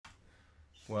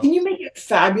Well, Can you make it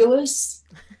fabulous?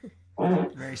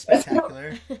 Very That's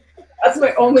spectacular.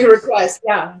 my only request.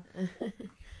 Yeah.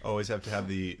 always have to have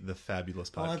the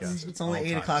fabulous Well, podcast. it's only all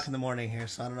 8 o'clock times. in the morning here,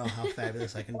 so I don't know how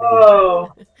fabulous I can be.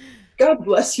 Oh, God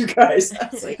bless you guys.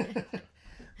 That's like,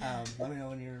 Let me know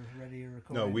when you're ready to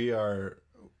record. No, we are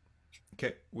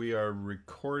okay. We are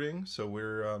recording, so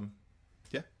we're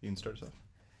yeah. You can start us off.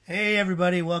 Hey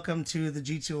everybody, welcome to the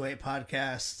G208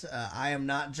 podcast. I am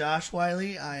not Josh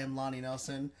Wiley. I am Lonnie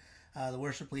Nelson, the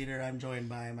worship leader. I'm joined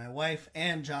by my wife,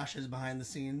 and Josh is behind the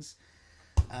scenes.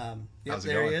 How's it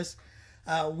there going? he is.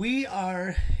 We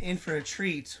are in for a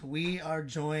treat. We are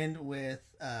joined with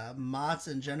Mats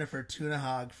and Jennifer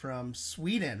Tunahag from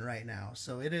Sweden right now.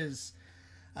 So it is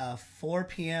 4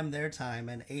 p.m. their time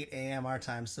and 8 a.m. our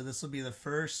time. So this will be the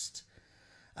first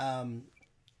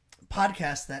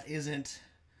podcast that isn't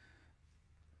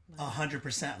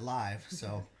 100% live.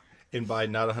 So And by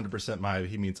not 100% live,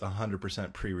 he means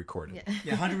 100% pre-recorded.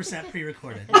 yeah, 100%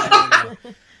 pre-recorded.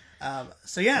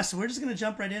 So we're just gonna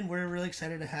jump right in. We're really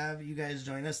excited to have you guys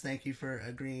join us. Thank you for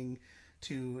agreeing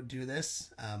to do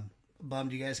this.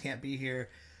 Bummed you guys can't be here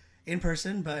in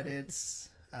person, but it's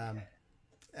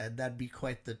that'd be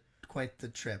quite the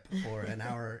trip for an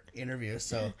hour interview.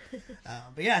 So,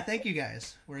 but yeah, thank you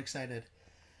guys. We're excited.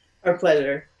 our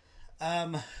pleasure.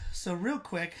 So real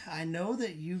quick, I know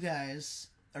that you guys,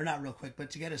 or not real quick,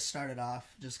 but to get us started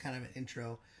off, just kind of an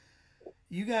intro.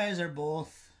 You guys are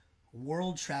both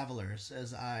world travelers,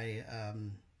 as I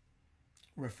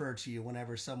refer to you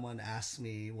whenever someone asks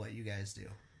me what you guys do.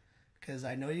 Because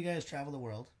I know you guys travel the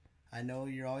world. I know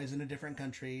you're always in a different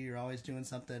country. You're always doing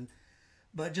something.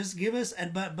 But just give us,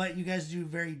 but you guys do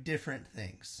very different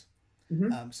things.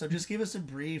 Mm-hmm. So just give us a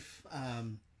brief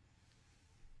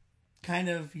kind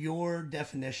of your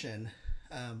definition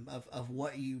of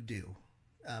what you do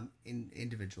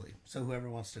individually. So whoever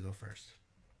wants to go first.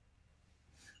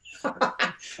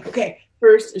 Okay,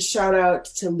 first, a shout out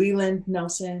to Leland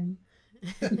Nelson.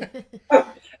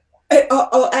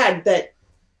 I'll add that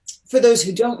for those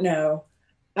who don't know,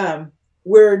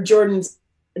 we're Jordan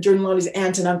Lottie's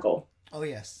aunt and uncle. Oh,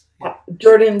 yes.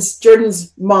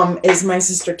 Jordan's mom is my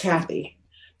sister Kathy,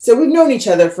 so we've known each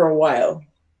other for a while.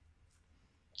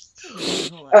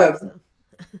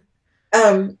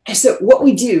 So what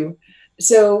we do,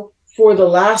 so for the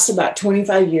last about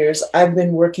 25 years, I've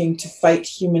been working to fight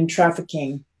human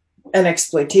trafficking and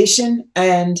exploitation.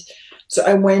 And so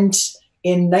I went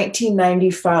in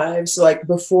 1995, so like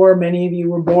before many of you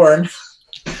were born.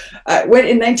 I went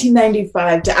in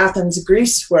 1995 to Athens,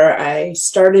 Greece, where I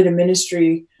started a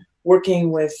ministry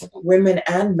working with women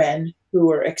and men who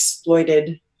were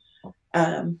exploited,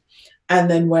 and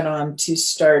then went on to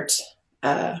start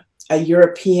a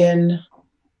European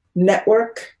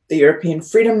network, the European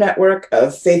Freedom Network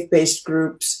of faith-based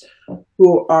groups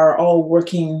who are all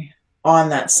working on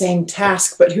that same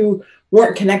task, but who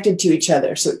weren't connected to each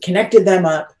other. So it connected them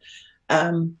up,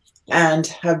 and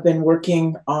have been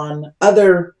working on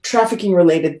other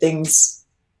trafficking-related things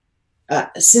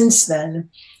since then.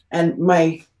 And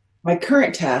my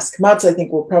current task, Mats, I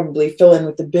think, will probably fill in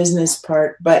with the business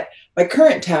part, but my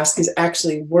current task is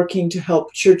actually working to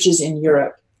help churches in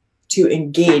Europe to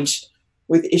engage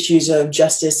with issues of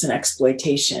justice and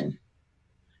exploitation.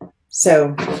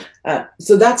 So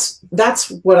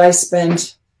that's what I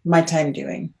spend my time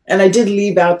doing. And I did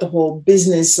leave out the whole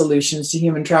business solutions to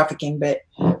human trafficking bit,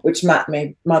 which Mats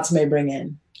may bring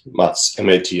in. Mats,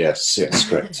 M-A-T-S, yes,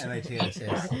 correct. MATS,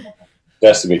 yes.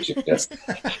 Nice to meet you, yes.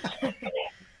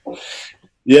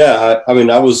 Yeah, I mean,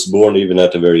 I was born even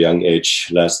at a very young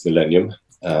age, last millennium.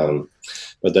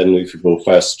 But then if you go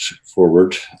fast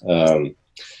forward,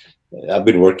 I've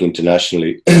been working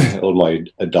internationally all my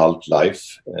adult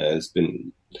life. It's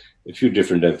been a few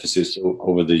different emphases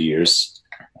over the years.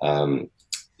 But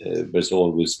it's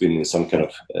always been in some kind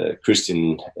of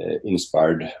Christian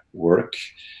inspired work.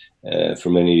 For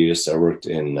many years, I worked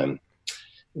in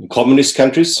communist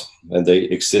countries, and they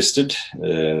existed.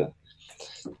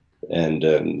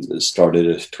 And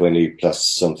started 20 plus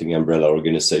something umbrella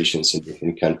organizations in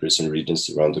different countries and regions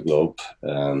around the globe.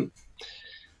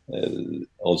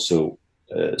 Also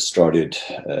started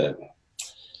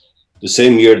the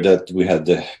same year that we had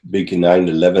the big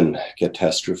 9/11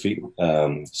 catastrophe.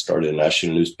 Started a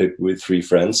national newspaper with 3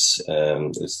 friends.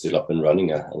 It's still up and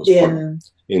running. I was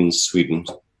in Sweden,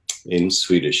 in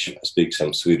Swedish. I speak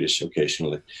some Swedish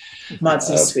occasionally. Mats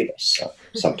is Swedish.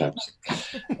 Sometimes.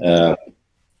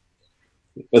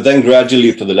 But then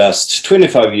gradually for the last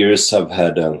 25 years, I've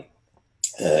had an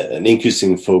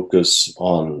increasing focus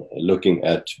on looking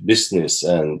at business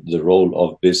and the role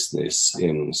of business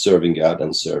in serving God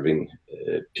and serving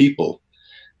people.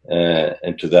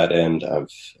 And to that end,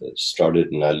 I've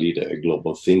started and I lead a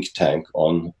global think tank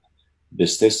on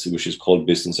business, which is called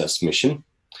Business as Mission.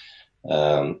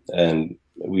 And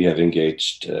we have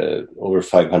engaged over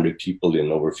 500 people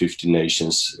in over 50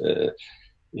 nations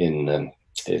in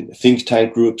think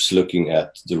tank groups, looking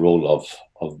at the role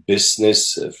of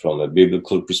business from a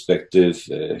biblical perspective,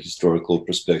 historical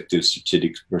perspective,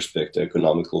 strategic perspective,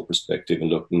 economical perspective, and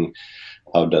looking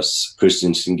how does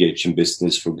Christians engage in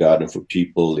business for God and for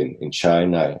people in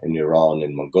China, in Iran,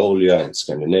 in Mongolia, in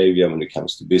Scandinavia, when it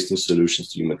comes to business solutions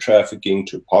to human trafficking,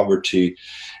 to poverty,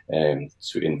 and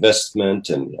to investment,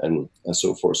 and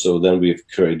so forth. So then we've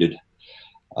created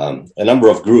a number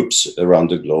of groups around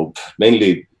the globe,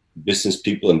 mainly business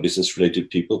people and business-related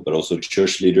people, but also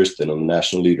church leaders,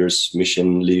 denominational leaders,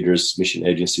 mission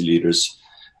agency leaders,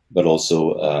 but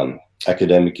also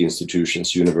academic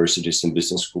institutions, universities, and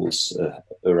business schools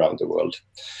around the world.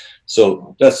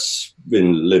 So that's been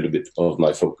a little bit of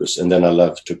my focus. And then I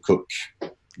love to cook,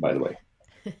 by the way.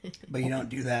 But you don't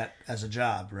do that as a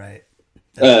job, right?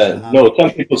 No,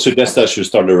 some people suggest I should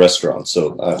start a restaurant.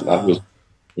 So I will.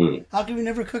 How come you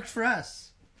never cooked for us?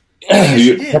 Yes,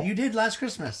 you did. You did last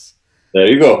Christmas. There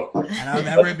you go. And I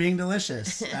remember it being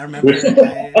delicious. I remember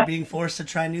being forced to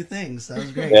try new things. That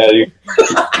was great. Yeah,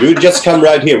 you just come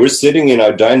right here. We're sitting in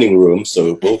our dining room,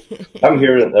 so we'll come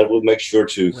here and we'll make sure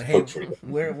to cook for you.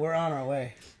 We're on our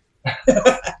way.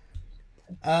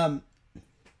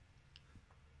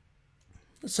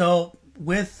 So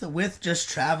with just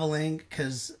traveling,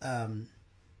 because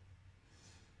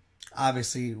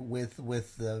obviously with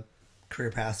the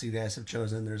career paths you guys have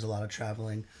chosen, there's a lot of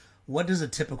traveling. What does a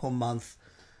typical month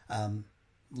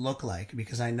look like?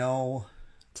 Because I know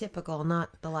typical, not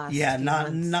the last. Yeah,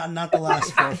 not the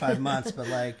last 4 or 5 months, but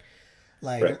like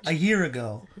right. A year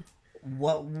ago,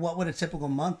 what would a typical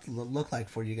month look like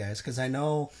for you guys? Because I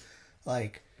know,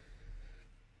 like,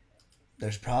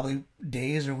 there's probably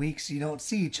days or weeks you don't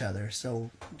see each other.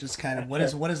 So just kind of what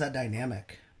is that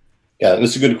dynamic? Yeah,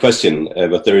 that's a good question,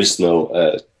 but there is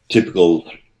no typical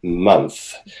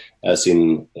month, as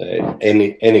in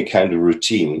any kind of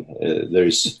routine. There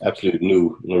is absolutely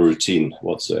no routine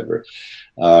whatsoever.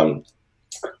 Although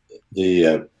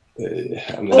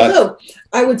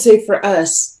I would say for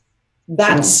us,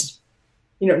 that's,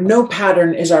 no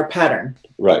pattern is our pattern.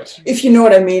 Right. If you know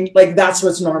what I mean, like that's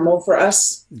what's normal for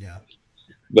us. Yeah.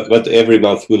 But every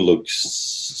month will look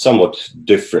somewhat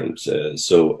different. And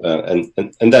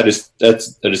that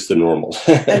is the normal.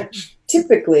 And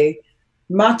typically,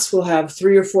 Mats will have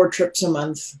 3 or 4 trips a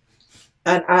month,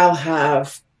 and I'll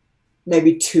have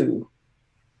maybe 2.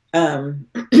 I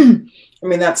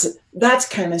mean, that's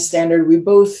kind of standard. We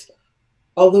both,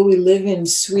 although we live in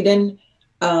Sweden,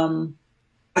 I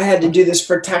had to do this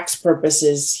for tax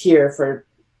purposes here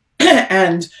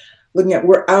and looking at,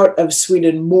 we're out of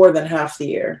Sweden more than half the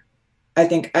year. I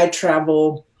think I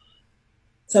travel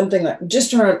something like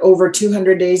just around over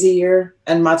 200 days a year,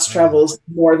 and Mats travels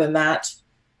more than that.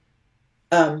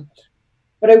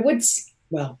 But I would,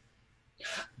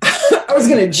 I was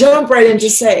going to jump right in to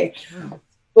say,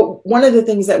 but one of the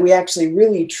things that we actually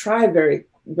really try very,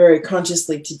 very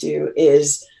consciously to do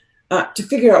is to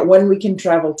figure out when we can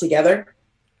travel together.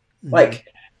 Mm-hmm. Like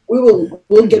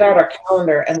we'll get out our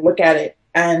calendar and look at it,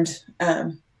 and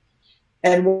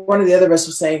one of the other of us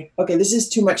will say, okay, this is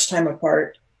too much time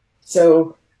apart.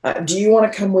 So do you want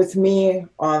to come with me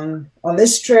on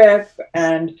this trip?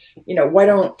 And, why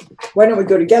don't we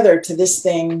go together to this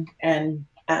thing? And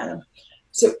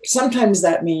so sometimes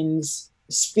that means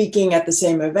speaking at the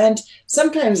same event.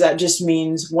 Sometimes that just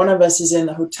means one of us is in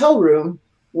the hotel room,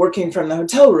 working from the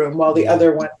hotel room, while the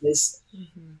other one is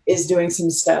doing some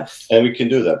stuff. And we can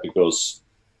do that because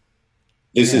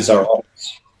this is our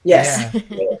office. Yes.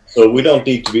 Yeah. So we don't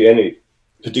need to be any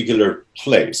particular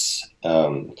place.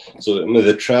 So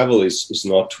the travel is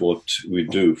not what we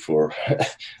do for.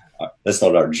 That's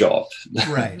not our job.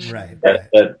 Right.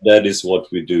 That is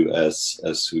what we do as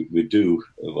we do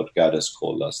what God has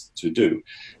called us to do,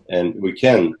 and we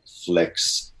can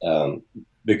flex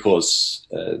because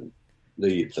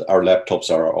our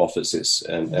laptops are our offices,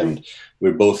 and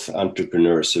we're both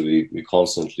entrepreneurs, so we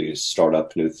constantly start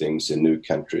up new things in new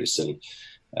countries, and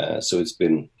so it's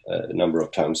been a number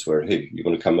of times where, hey, you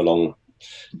want to come along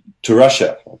to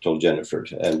Russia? I told Jennifer,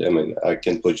 and I mean, I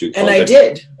can put you in contact, and I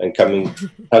did, and come in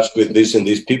touch with these and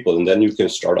these people, and then you can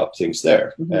start up things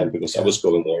there. And because I was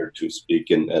going there to speak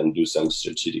and do some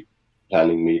strategic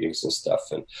planning meetings and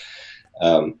stuff, and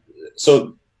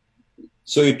so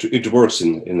it works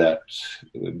in that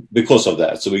because of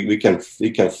that. So we can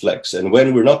flex, and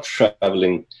when we're not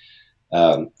traveling,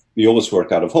 we always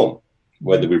work out of home.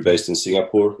 whether we're based in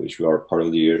Singapore, which we are part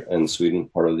of the year, and Sweden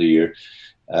part of the year.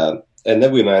 And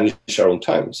then we manage our own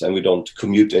times, and we don't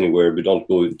commute anywhere. We don't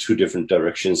go in two different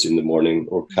directions in the morning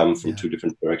or come from two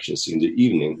different directions in the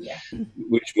evening,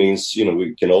 which means,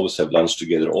 we can always have lunch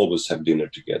together, always have dinner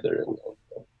together.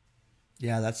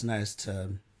 Yeah, that's nice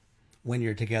when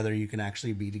you're together, you can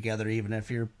actually be together, even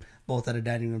if you're both at a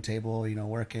dining room table,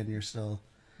 working, you're still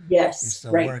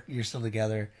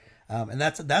together. And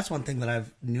that's one thing that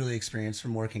I've newly experienced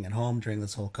from working at home during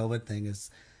this whole COVID thing is,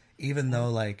 even though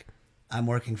like I'm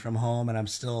working from home and I'm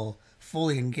still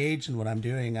fully engaged in what I'm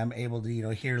doing, I'm able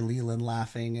to, hear Leland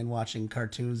laughing and watching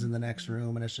cartoons in the next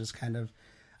room. And it's just kind of,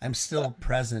 I'm still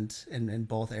present in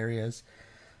both areas.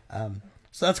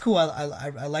 So that's cool.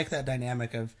 I like that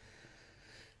dynamic of,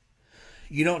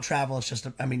 you don't travel. It's just,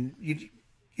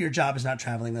 your job is not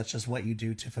traveling. That's just what you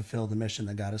do to fulfill the mission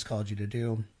that God has called you to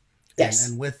do. Yes.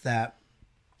 And with that,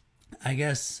 I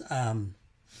guess, I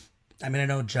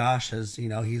know Josh has,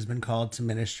 he's been called to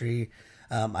ministry.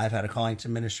 I've had a calling to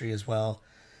ministry as well.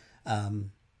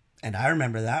 And I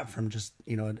remember that from just,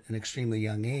 an extremely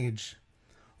young age.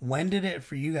 When did it,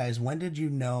 for you guys, when did you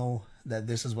know that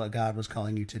this is what God was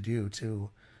calling you to do, to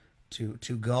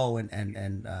go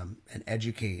and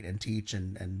educate and teach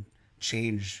and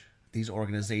change these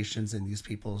organizations and these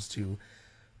peoples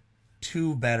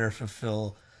to better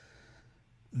fulfill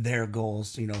their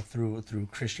goals, through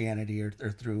Christianity or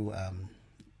through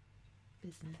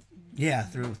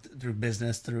business. Through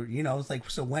business, it's like,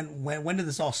 so when did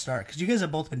this all start? Because you guys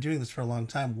have both been doing this for a long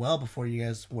time, well before you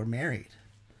guys were married.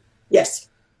 Yes,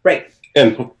 right.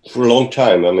 And for a long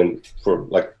time,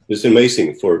 it's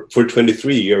amazing. For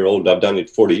 23-year-old, I've done it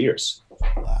 40 years.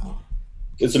 Wow.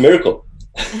 It's a miracle.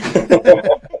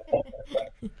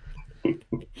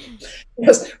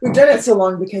 Yes, we've done it so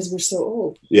long because we're so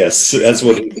old. Yes, that's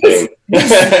what I'm saying.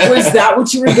 Was that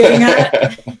what you were getting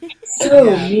at?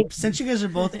 So since you guys are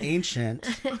both ancient,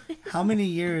 how many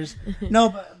years?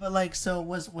 No, but like, so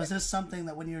was this something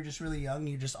that when you were just really young,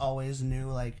 you just always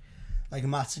knew, like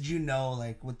Mats, did you know,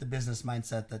 like, with the business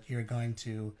mindset that you're going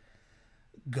to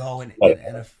go and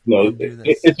no, do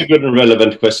this? It's a good and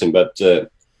relevant question, but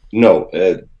no,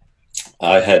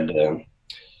 I had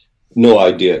no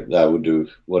idea that I would do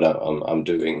what I'm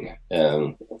doing.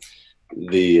 And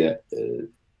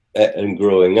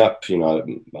growing up,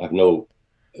 I have no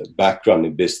background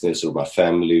in business, or my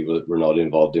family were not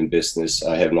involved in business.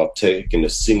 I have not taken a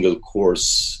single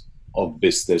course of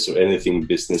business or anything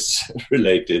business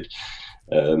related.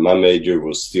 My major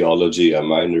was theology. I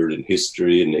minored in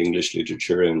history and English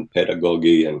literature and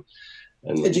pedagogy and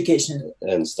education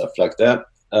and stuff like that.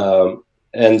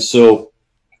 And so,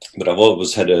 but I've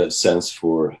always had a sense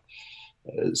of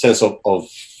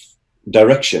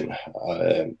direction.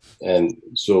 And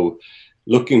so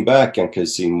looking back, I can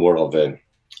see more of a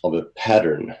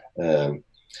pattern.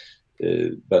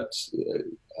 But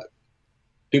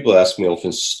people ask me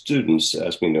often, students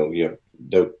ask me,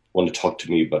 they want to talk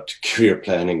to me about career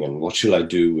planning and what should I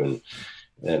do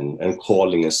and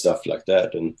calling and stuff like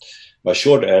that. And my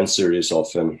short answer is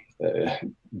often,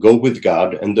 go with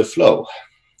God and the flow.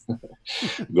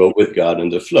 Go with God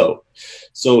and the flow.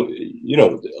 So,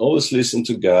 always listen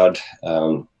to God,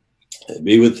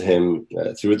 be with him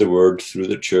through the word, through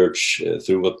the church,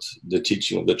 through what the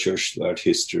teaching of the church throughout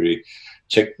history,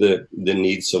 check the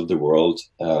needs of the world,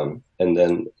 and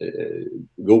then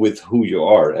go with who you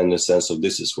are in the sense of,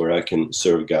 this is where I can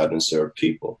serve God and serve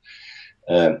people.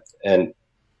 And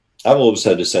I've always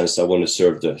had the sense I want to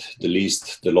serve the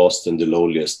least, the lost, and the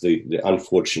lowliest, the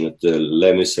unfortunate, the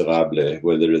les miserables,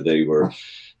 whether they were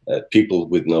people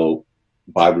with no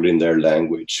Bible in their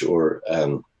language, or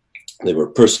they were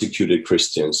persecuted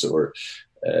Christians, or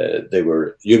they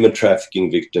were human trafficking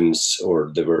victims,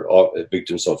 or they were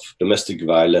victims of domestic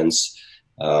violence,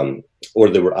 or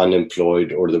they were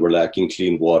unemployed, or they were lacking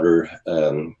clean water,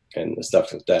 and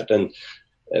stuff like that. And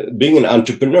being an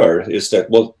entrepreneur is that,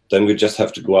 well, then we just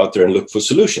have to go out there and look for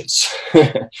solutions.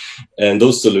 And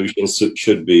those solutions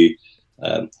should be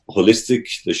holistic.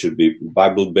 They should be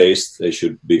Bible-based. They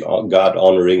should be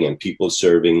God-honoring and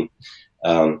people-serving.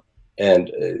 And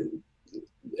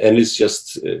it's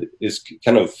just, it's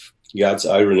kind of God's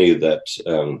irony that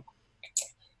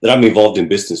I'm involved in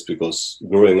business, because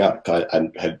growing up, I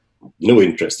had no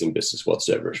interest in business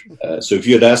whatsoever. So if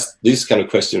you had asked this kind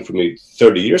of question for me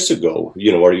 30 years ago,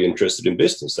 are you interested in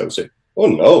business? I would say, oh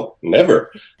no,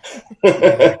 never.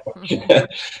 But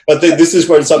this is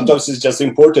where sometimes it's just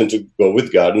important to go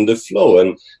with God in the flow,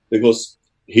 and because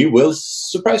he will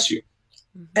surprise you.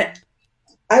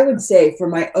 I would say for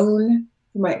my own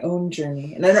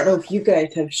journey, and I don't know if you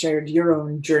guys have shared your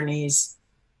own journeys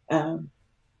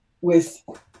with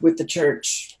the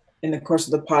church in the course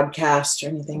of the podcast or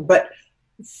anything. But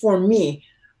for me,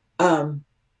 it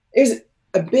was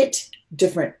a bit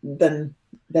different than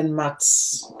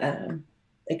Matt's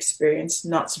experience,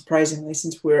 not surprisingly,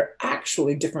 since we're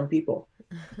actually different people.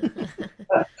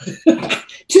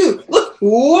 Two, look,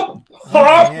 whoop,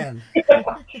 Oh, man.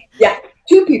 yeah,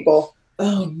 two people.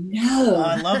 Oh no! Oh,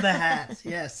 I love the hat.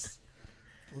 Yes.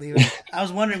 Leave it. I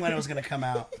was wondering when it was going to come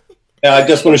out. Yeah, I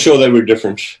just want to show that we're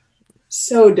different.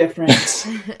 So different.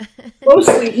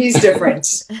 Mostly, he's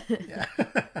different. Yeah.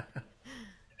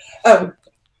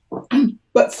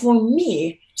 But for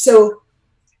me, so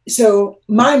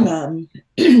my mom,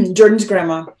 Jordan's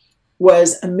grandma,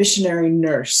 was a missionary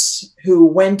nurse who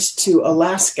went to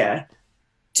Alaska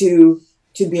to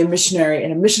be a missionary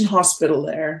in a mission hospital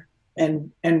there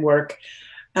and work.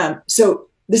 So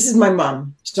this is my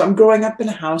mom. So I'm growing up in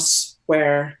a house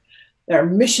where there are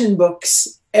mission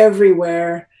books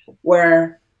everywhere,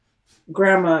 where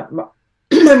my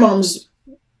mom's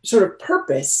sort of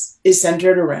purpose is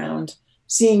centered around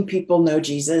seeing people know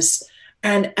Jesus.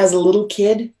 And as a little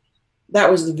kid, that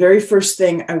was the very first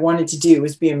thing I wanted to do,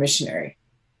 was be a missionary.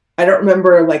 I don't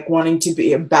remember like wanting to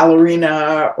be a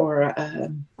ballerina or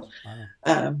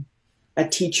a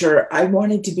teacher. I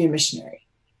wanted to be a missionary.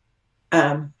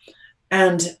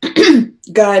 And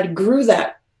God grew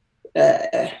that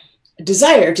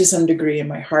desire to some degree in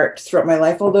my heart throughout my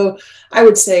life. Although I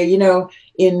would say,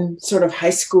 in sort of high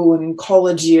school and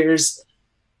college years,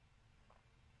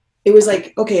 it was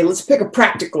like, okay, let's pick a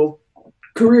practical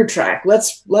career track.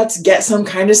 Let's get some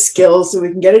kind of skill so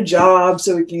we can get a job,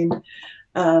 so we can.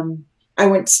 I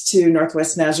went to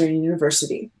Northwest Nazarene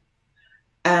University,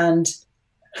 and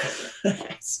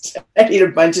I studied a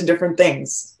bunch of different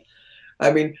things.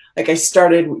 I mean, like I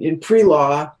started in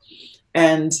pre-law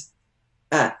and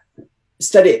I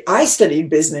studied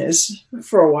business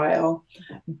for a while,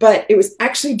 but it was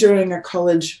actually during a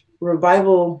college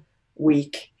revival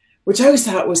week, which I always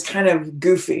thought was kind of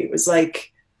goofy. It was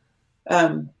like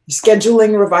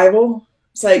scheduling revival.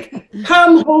 It's like,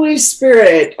 come Holy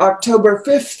Spirit, October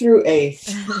 5th through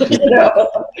 8th.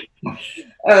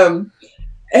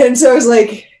 And so I was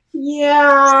like,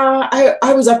 yeah,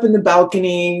 I was up in the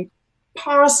balcony,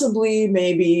 possibly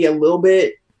maybe a little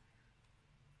bit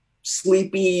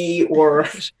sleepy or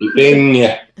Sleeping.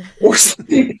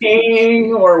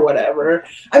 or whatever.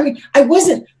 I mean, I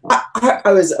wasn't,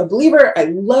 I was a believer. I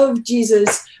loved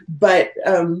Jesus, but,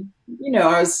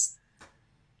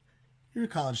 You're a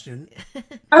college student.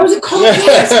 I was a college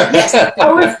student. Yes,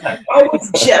 I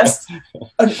was just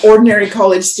an ordinary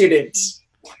college student.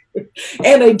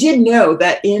 And I did know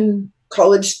that in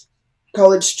college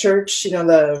church,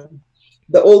 the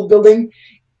old building,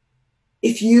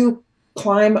 if you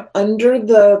climb under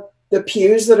the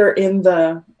pews that are in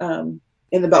the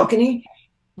balcony,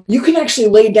 you can actually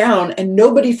lay down and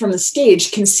nobody from the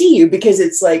stage can see you, because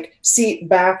it's like seat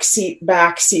back, seat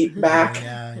back, seat back.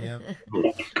 Yeah.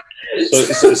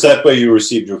 So is that where you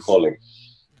received your calling?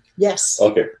 Yes.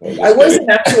 Okay. I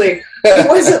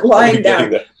wasn't lying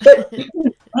down, but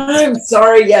I'm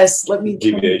sorry. Yes. Let me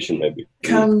Deviation, maybe.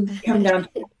 come down.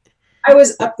 I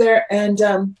was up there and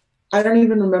I don't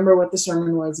even remember what the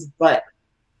sermon was, but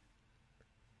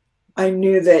I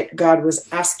knew that God was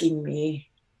asking me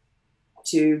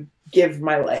to give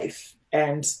my life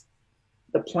and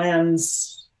the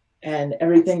plans and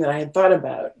everything that I had thought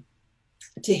about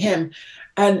to him.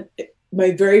 And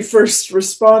my very first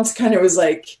response kind of was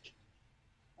like,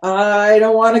 I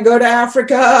don't want to go to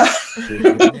Africa.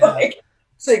 Yeah.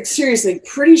 It's like, seriously,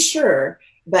 pretty sure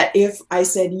that if I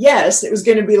said yes, it was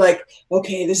going to be like,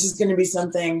 okay, this is going to be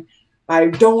something I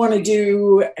don't want to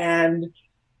do. And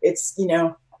it's,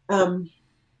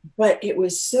 but it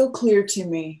was so clear to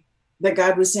me that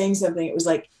God was saying something. It was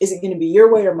like, is it going to be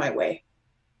your way or my way?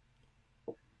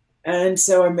 And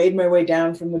so I made my way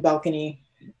down from the balcony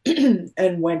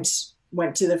and went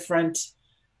to the front.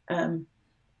 Yeah,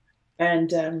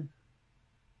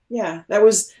 that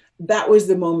was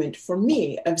the moment for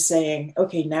me of saying,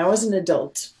 okay, now as an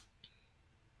adult,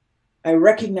 I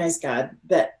recognize, God,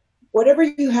 that whatever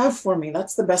you have for me,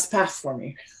 that's the best path for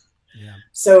me. Yeah.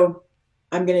 So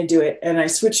I'm going to do it. And I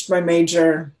switched my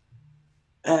major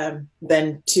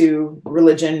then to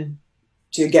religion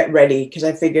to get ready, because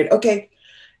I figured, okay,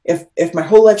 if my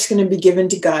whole life's going to be given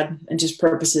to God and his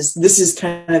purposes, this is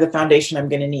kind of the foundation I'm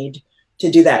going to need to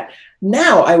do that.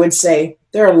 Now, I would say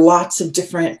there are lots of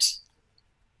different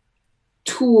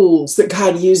tools that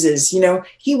God uses.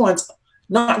 He wants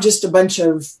not just a bunch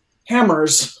of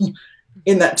hammers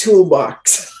in that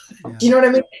toolbox. Yeah. Do you know what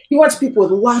I mean? He wants people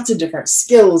with lots of different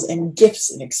skills and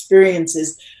gifts and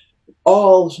experiences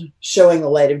all showing the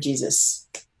light of Jesus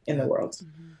in the world.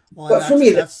 Well, But for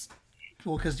me, that's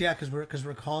well, because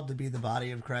we're called to be the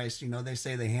body of Christ. You know, they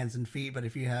say the hands and feet, but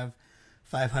if you have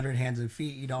 500 hands and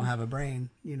feet, you don't have a brain.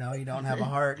 You know, you don't have a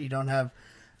heart. You don't have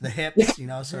the hips. You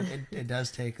know, so it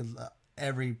does take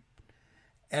every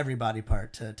body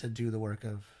part to do the work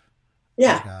of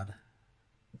God.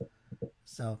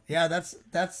 So yeah, that's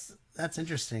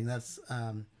interesting. That's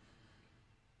I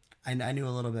knew a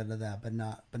little bit of that, but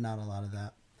not a lot of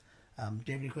that. Do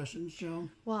you have any questions, Joe?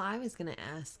 Well, I was going to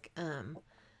ask,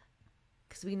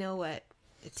 because we know what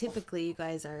typically you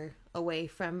guys are away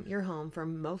from your home for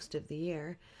most of the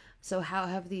year. So how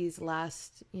have these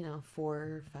last, 4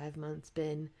 or 5 months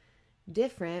been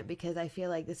different? Because I feel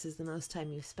like this is the most time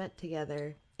you've spent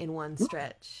together in one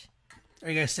stretch. Are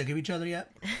you guys sick of each other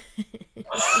yet?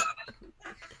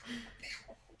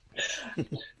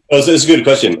 Oh, so it's a good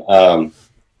question.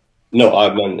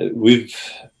 No,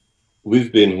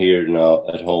 we've been here now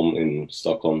at home in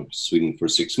Stockholm, Sweden for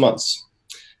 6 months.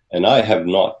 And I have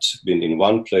not been in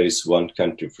one place, one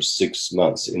country for 6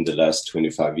 months in the last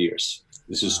 25 years.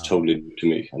 This is totally new to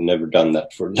me. I've never done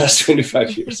that for the last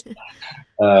 25 years.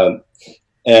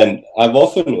 And I've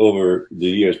often over the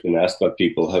years been asked by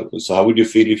people, how would you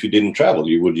feel if you didn't travel?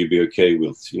 Would you be okay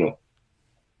with,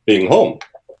 being home?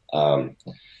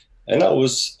 And I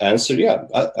always answered, yeah,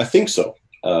 I think so.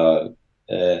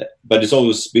 But it's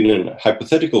always been a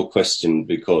hypothetical question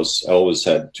because I always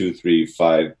had 2, 3,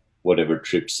 5, whatever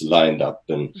trips lined up.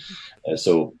 And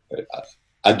so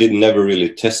I never really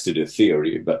tested a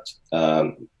theory. But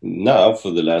now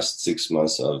for the last 6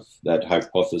 months of that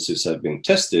hypothesis have been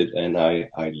tested and I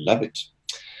love it.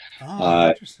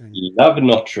 I love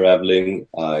not traveling.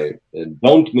 I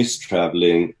don't miss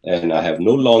traveling and I have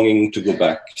no longing to go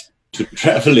back to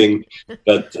traveling.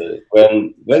 But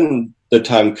when the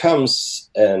time comes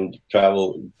and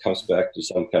travel comes back to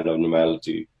some kind of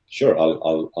normality, sure,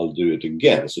 I'll do it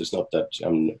again. So it's not that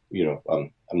I'm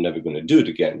never going to do it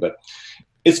again, but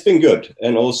it's been good.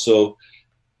 And also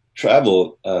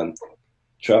travel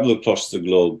across the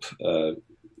globe, a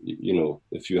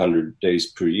few hundred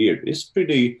days per year is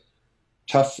pretty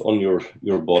tough on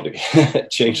your body,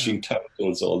 changing time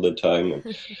zones all the time.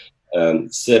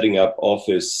 And setting up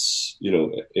office,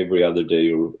 every other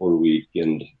day or week,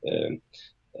 and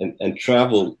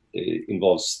travel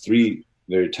involves 3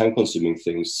 very time-consuming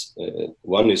things.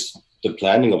 One is the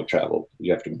planning of travel.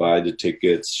 You have to buy the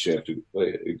tickets, you have to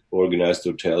organize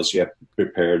the hotels, you have to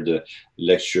prepare the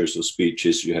lectures or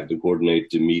speeches, you have to coordinate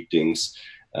the meetings.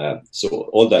 So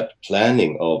all that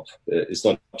planning of it's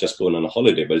not just going on a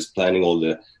holiday, but it's planning all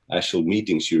the actual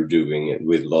meetings you're doing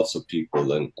with lots of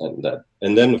people and that.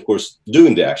 And then, of course,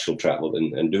 doing the actual travel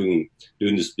and doing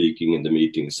the speaking and the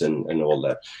meetings and all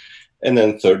that. And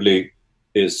then thirdly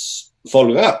is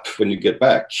following up when you get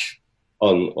back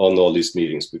on all these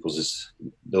meetings, because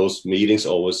those meetings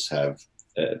always have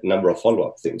a number of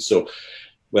follow-up things. So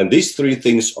when these 3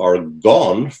 things are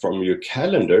gone from your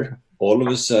calendar, all of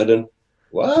a sudden,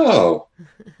 wow,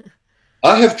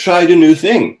 I have tried a new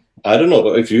thing. I don't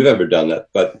know if you've ever done that,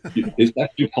 but it's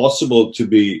actually possible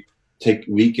to take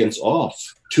weekends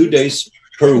off, 2 days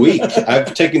per week.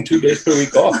 I've taken 2 days per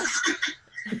week off.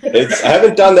 I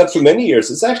haven't done that for many years.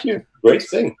 It's actually a great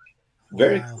thing.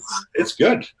 It's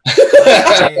good.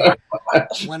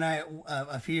 When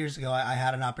a few years ago, I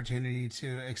had an opportunity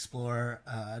to explore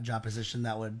a job position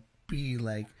that would be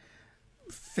like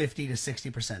 50 to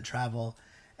 60% travel.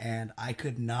 And I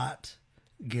could not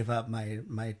give up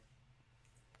my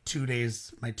 2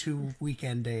 days, my 2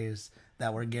 weekend days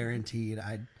that were guaranteed.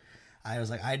 I was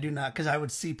like, I do not, because I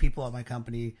would see people at my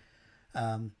company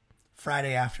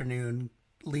Friday afternoon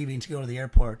leaving to go to the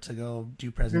airport to go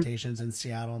do presentations in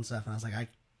Seattle and stuff. And I was like, I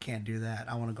can't do that.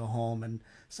 I want to go home. And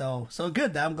so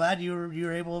good. I'm glad you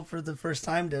were able for the first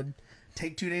time to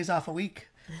take 2 days off a week.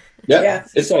 Yeah.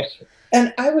 It's nice.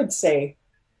 And I would say,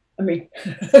 my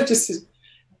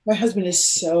husband is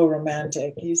so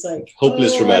romantic. He's like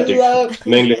hopeless romantic.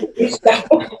 Mainly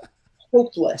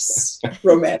hopeless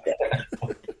romantic.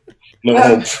 No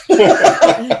hope.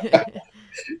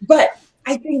 But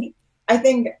I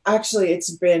think actually it's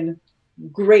been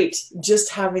great just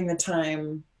having the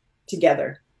time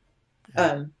together.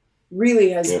 Really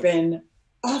has been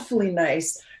awfully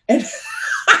nice. And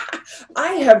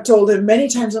I have told him many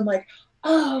times, I'm like,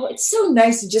 oh, it's so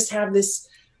nice to just have this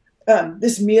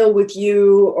meal with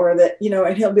you, or that,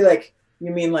 and he'll be like,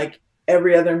 you mean like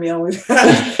every other meal we've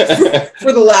had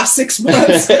for the last 6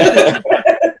 months?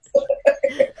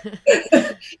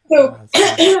 So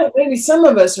maybe some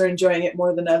of us are enjoying it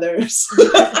more than others.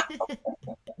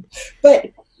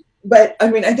 But but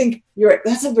I mean, I think you're right.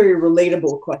 That's a very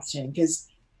relatable question because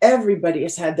everybody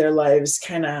has had their lives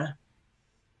kind of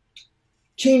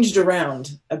changed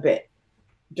around a bit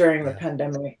during the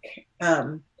pandemic.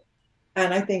 And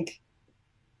I think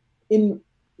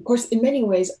of course, in many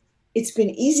ways, it's been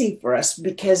easy for us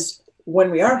because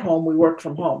when we are home, we work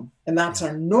from home, and that's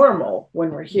our normal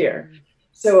when we're here.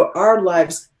 So our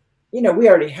lives, we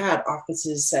already had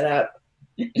offices set up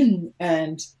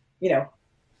and,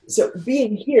 so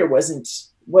being here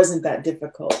wasn't that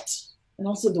difficult. And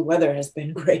also the weather has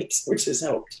been great, which has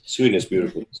helped. Sweden is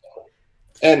beautiful.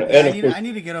 And I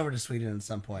need to get over to Sweden at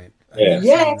some point.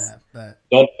 Yes. But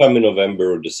don't come in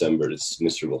November or December. It's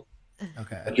miserable.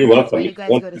 Okay. But you're welcome. You guys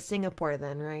go to Singapore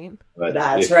then, right?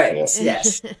 That's right. Yeah.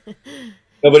 Yes.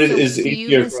 No, but it So is do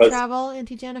easier you miss for us. travel,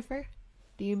 Auntie Jennifer?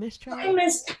 Do you miss travel? I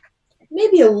miss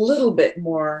maybe a little bit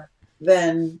more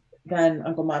than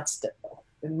Uncle Mats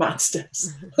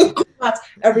does. Uncle Mats,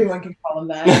 everyone can call him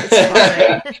that. It's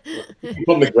fine. You can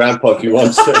call me grandpa if you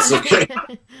want. That's okay.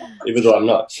 Even though I'm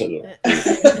not. So.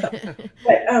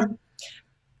 But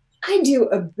I do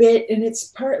a bit, and it's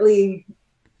partly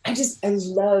I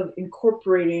love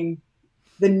incorporating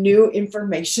the new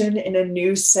information in a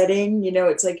new setting.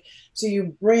 It's like, so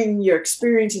you bring your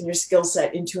experience and your skill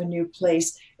set into a new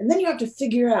place, and then you have to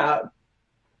figure out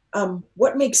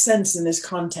what makes sense in this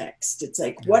context. It's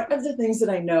like, what of the things that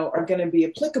I know are going to be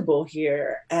applicable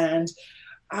here, and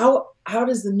how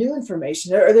does the new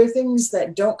information, are there things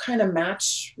that don't kind of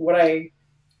match what I've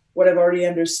already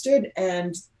understood,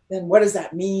 and then what does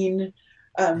that mean?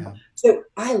 So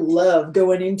I love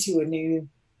going into a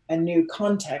new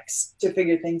context to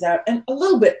figure things out, and a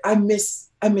little bit I miss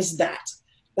that.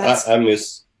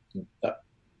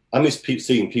 I miss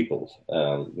seeing people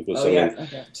because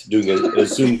doing a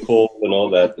Zoom call and all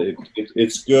that,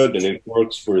 it's good and it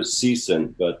works for a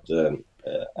season, but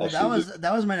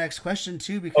that was my next question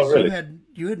too, because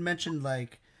you had mentioned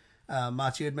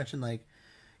Mats, you had mentioned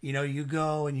you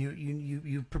go and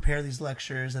you prepare these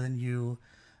lectures, and then you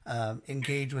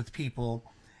engage with people,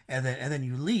 and then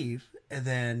you leave, and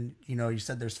then you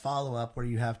said there's follow-up where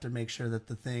you have to make sure that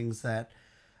the things that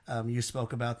you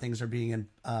spoke about, things are being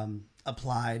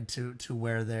applied to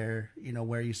where they're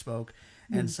where you spoke.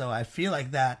 And so I feel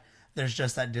like that there's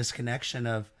just that disconnection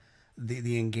of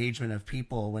the engagement of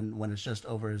people when it's just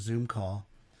over a Zoom call.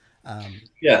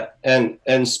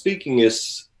 And speaking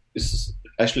is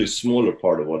actually a smaller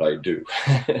part of what I do.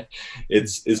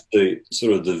 it's the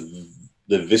sort of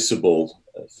the visible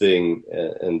thing,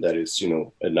 and that is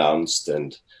announced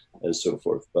and so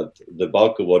forth. But the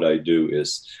bulk of what I do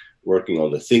is working on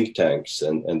the think tanks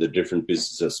and the different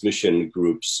business mission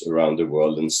groups around the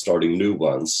world and starting new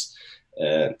ones.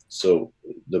 So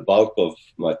the bulk of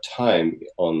my time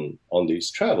on these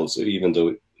travels, even though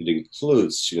it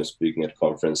includes speaking at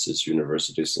conferences,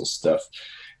 universities and stuff,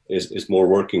 is more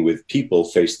working with people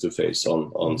face to face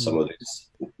on some of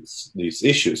these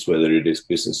issues, whether it is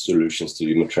business solutions to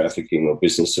human trafficking, or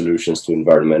business solutions to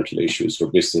environmental issues,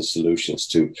 or business solutions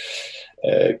to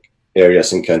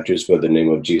areas and countries where the name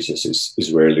of Jesus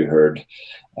is rarely heard.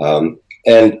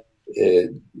 There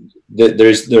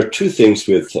are two things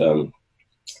with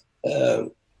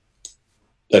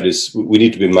that is we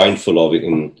need to be mindful of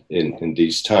in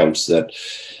these times, that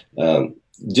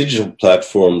digital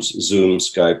platforms, Zoom,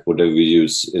 Skype, whatever we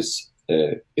use,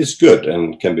 is good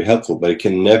and can be helpful, but it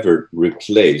can never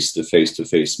replace the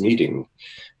face-to-face meeting.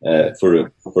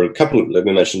 For a couple, let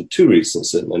me mention two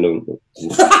reasons. I know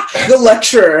the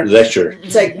lecture.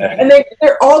 It's like, and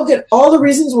they're all good. All the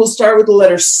reasons will start with the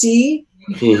letter C.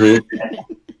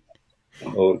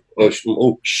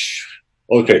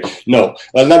 Okay. No.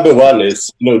 Well, number one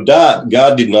is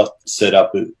God did not set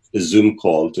up a Zoom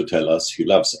call to tell us He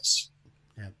loves us.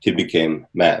 Yeah. He became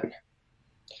man.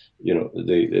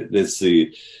 It's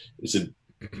a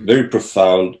very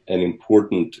profound and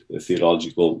important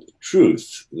theological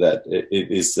truth that it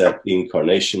is that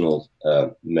incarnational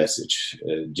message.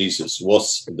 Jesus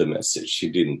was the message. He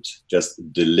didn't just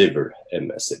deliver a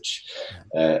message.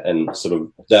 And sort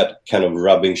of that kind of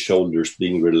rubbing shoulders,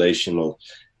 being relational,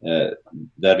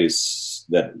 that is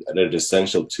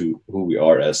essential to who we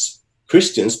are as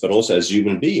Christians, but also as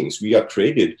human beings. We are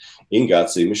created in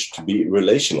God's image to be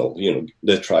relational.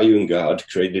 The triune God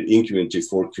created infinity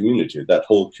for community. That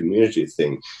whole community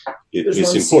thing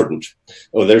is important.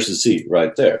 Oh, there's a C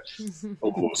right there.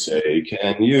 Oh, say,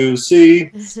 can you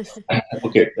see?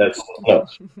 Okay, that's no.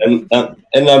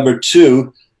 And number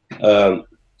two,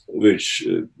 which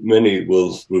many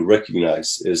will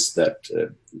recognize, is that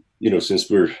since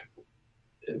we're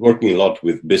working a lot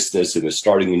with business and we're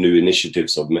starting new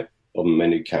initiatives of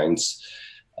many kinds,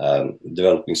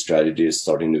 developing strategies,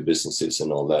 starting new businesses,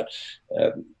 and all that.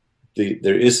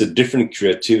 There is a different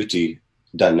creativity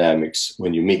dynamics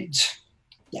when you meet.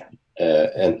 Yeah.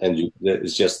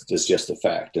 It's just a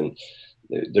fact. And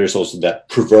there's also that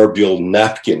proverbial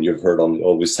napkin you've heard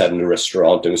always had in the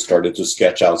restaurant, and we started to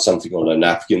sketch out something on a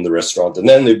napkin in the restaurant, and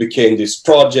then it became this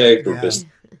project or business.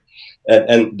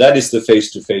 And that is the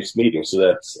face-to-face meeting.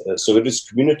 So it is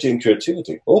community and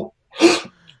creativity. Oh,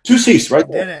 2 C's right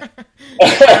there.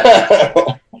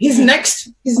 His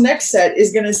next set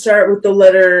is going to start with the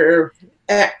letter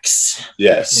X.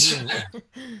 Yes.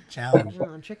 Challenge.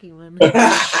 Oh, tricky one.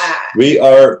 We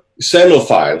are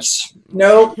xenophiles.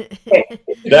 No.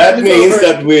 That means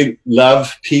that we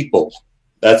love people.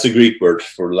 That's a Greek word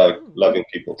for loving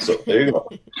people. So there you go.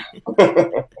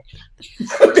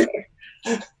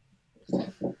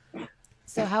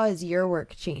 So how has your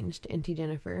work changed, Auntie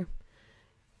Jennifer?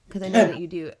 Because I know that you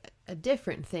do a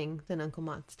different thing than Uncle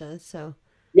Mott's does. So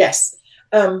Yes.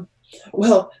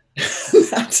 Well,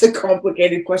 that's a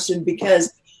complicated question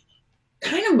because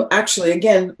kind of actually,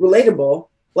 again, relatable.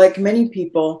 Like many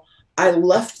people, I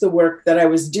left the work that I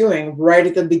was doing right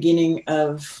at the beginning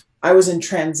of, I was in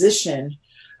transition.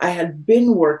 I had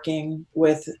been working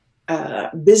with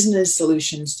business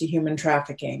solutions to human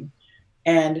trafficking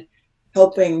and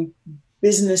helping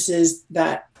businesses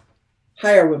that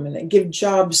hire women, that give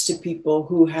jobs to people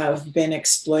who have been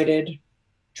exploited,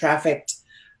 trafficked,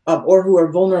 or who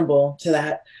are vulnerable to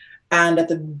that. And at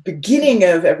the beginning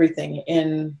of everything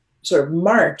in sort of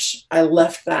March, I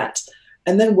left that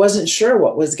and then wasn't sure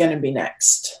what was going to be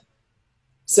next.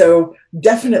 So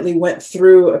definitely went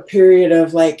through a period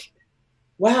of like,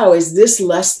 wow, is this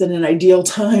less than an ideal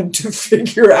time to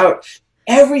figure out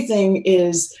everything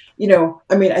is, you know,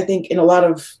 I mean, I think in a lot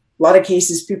of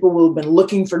cases, people will have been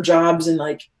looking for jobs and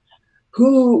like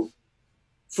who,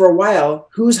 for a while,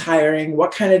 who's hiring,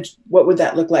 what would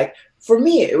that look like? For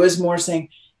me, it was more saying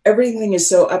everything is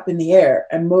so up in the air,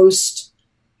 and most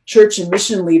church and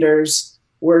mission leaders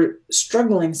were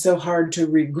struggling so hard to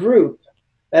regroup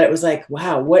that it was like,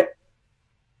 wow,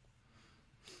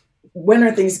 when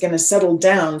are things going to settle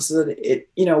down so that it,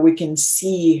 you know, we can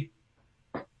see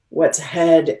what's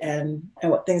ahead and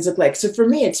what things look like. So for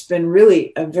me, it's been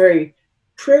really a very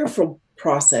prayerful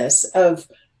process of,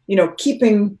 you know,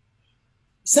 keeping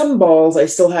some balls I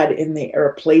still had in the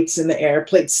air, plates in the air,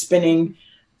 plates spinning.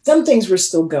 Some things were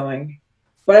still going,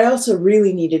 but I also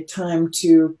really needed time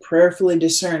to prayerfully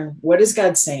discern, what is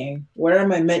God saying? Where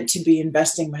am I meant to be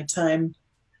investing my time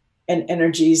and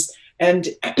energies? And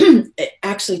it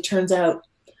actually turns out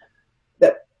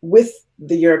that with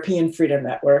the European Freedom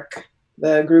Network,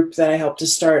 the group that I helped to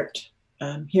start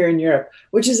here in Europe,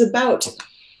 which is about,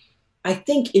 I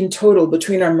think in total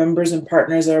between our members and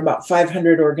partners, there are about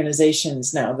 500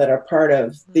 organizations now that are part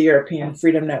of the European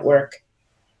Freedom Network.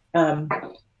 And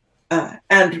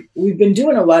we've been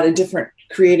doing a lot of different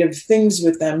creative things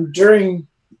with them during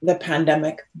the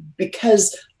pandemic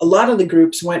because a lot of the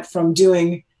groups went from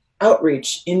doing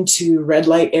outreach into red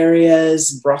light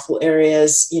areas, brothel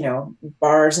areas, you know,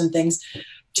 bars and things,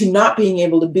 to not being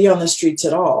able to be on the streets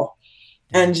at all.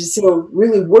 And so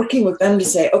really working with them to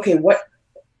say, okay, what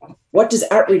does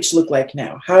outreach look like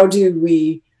now? How do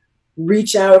we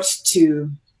reach out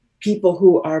to people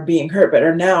who are being hurt, but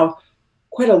are now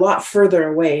quite a lot further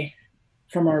away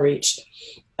from our reach?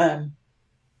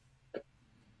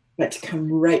 But to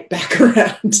come right back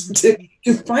around to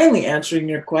finally answering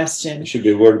your question. There should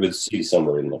be a word with C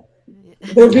somewhere in there.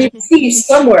 There'll be C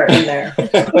somewhere in there.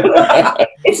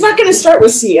 It's not going to start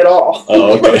with C at all.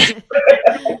 Oh, okay.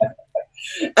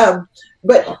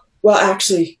 But, well,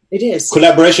 actually, it is.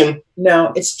 Collaboration.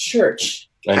 No, it's church,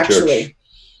 And actually. church.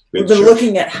 We've been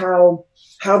looking at how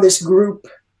this group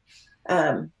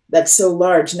that's so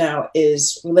large now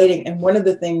is relating. And one of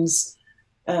the things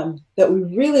that we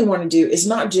really want to do is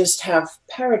not just have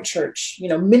parachurch, you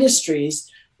know,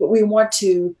 ministries, but we want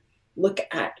to look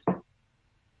at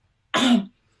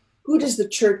who does the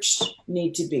church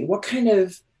need to be? What kind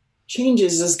of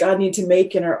changes does God need to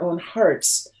make in our own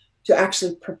hearts to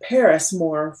actually prepare us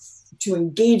more to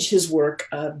engage his work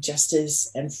of justice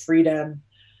and freedom?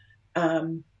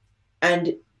 And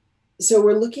so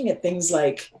we're looking at things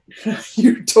like,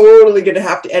 you're totally going to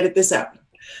have to edit this out.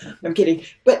 I'm kidding.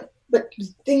 But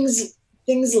things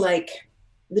like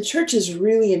the church is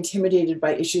really intimidated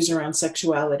by issues around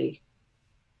sexuality.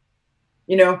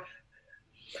 You know,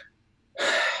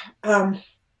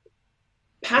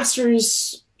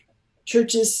 pastors,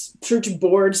 churches, church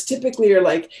boards typically are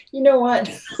like, you know what,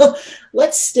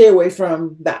 let's stay away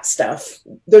from that stuff.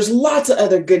 There's lots of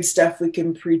other good stuff we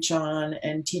can preach on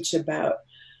and teach about.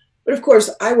 But of course,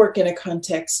 I work in a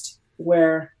context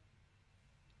where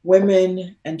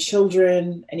women and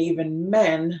children and even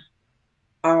men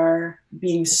are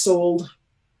being sold,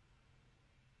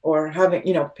 or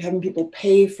having people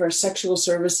pay for sexual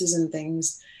services and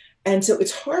things. And so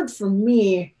it's hard for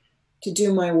me to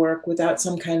do my work without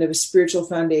some kind of a spiritual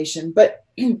foundation. But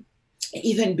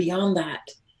even beyond that,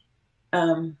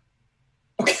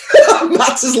 okay,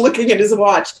 Max is looking at his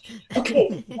watch.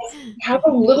 Okay, have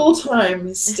a little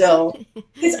time still,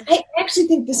 because I actually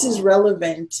think this is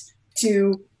relevant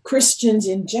to Christians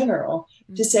in general.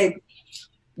 To say,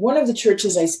 one of the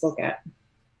churches I spoke at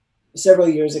several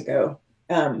years ago,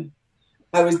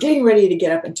 I was getting ready to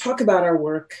get up and talk about our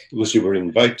work. Was you were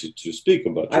invited to speak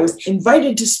about I was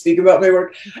invited to speak about my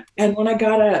work. And when I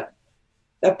got up,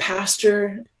 a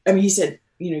pastor, he said,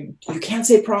 you can't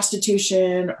say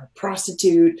prostitution or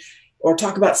prostitute or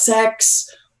talk about sex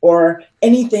or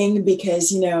anything, because,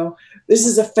 this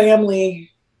is a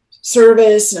family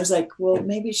service. And I was like, well,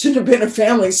 maybe it shouldn't have been a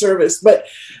family service. But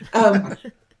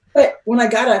but when I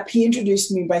got up, he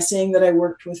introduced me by saying that I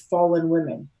worked with fallen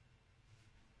women.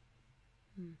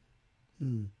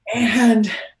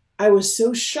 And I was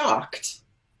so shocked.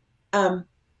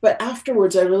 But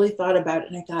afterwards, I really thought about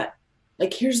it, and I thought,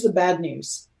 here's the bad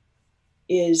news,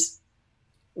 is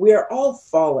we are all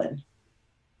fallen.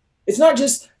 It's not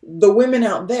just the women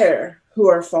out there who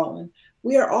are fallen.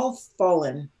 We are all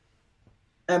fallen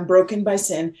and broken by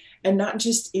sin, and not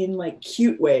just in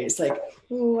cute ways,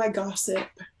 oh, I gossip,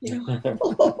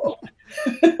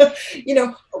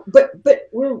 but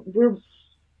we're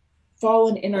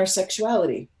fallen in our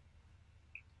sexuality.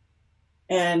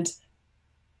 And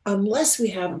unless we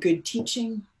have good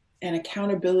teaching and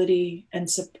accountability and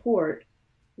support,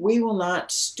 we will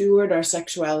not steward our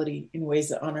sexuality in ways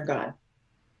that honor God.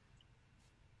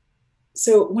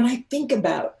 So when I think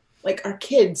about our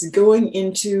kids going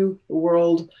into the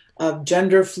world of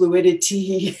gender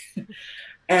fluidity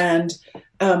and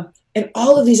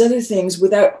all of these other things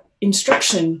without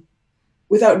instruction,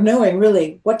 without knowing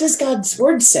really what does God's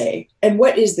word say, and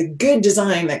what is the good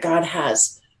design that God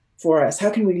has for us, how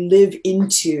can we live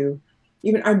into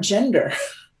even our gender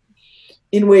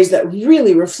in ways that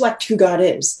really reflect who God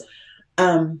is.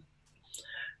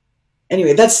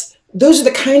 Anyway, those are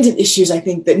the kinds of issues I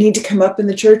think that need to come up in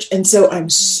the church. And so I'm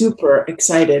super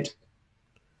excited.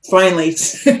 Finally,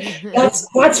 that's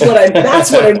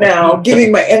what I'm now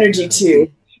giving my energy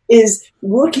to, is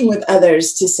working with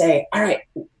others to say, all right,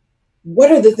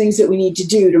 what are the things that we need to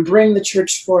do to bring the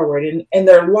church forward? And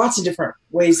there are lots of different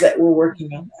ways that we're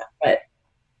working on that. But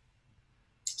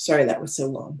sorry, that was so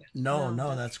long. No,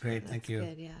 that's great. Thank you.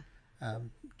 Good, yeah.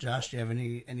 Josh, do you have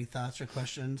any thoughts or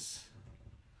questions?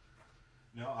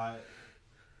 No, I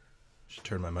should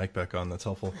turn my mic back on. That's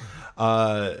helpful.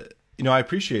 I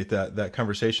appreciate that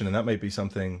conversation, and that might be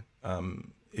something,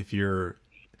 if you're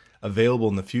available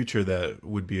in the future, that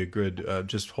would be a good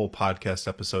just whole podcast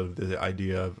episode of the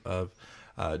idea of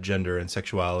gender and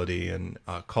sexuality and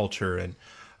culture, and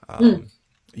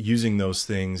using those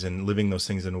things and living those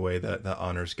things in a way that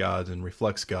honors God and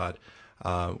reflects God.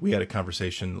 We had a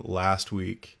conversation last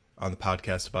week on the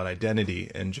podcast about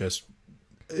identity, and just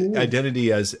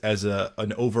identity as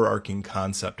an overarching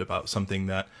concept about something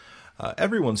that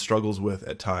everyone struggles with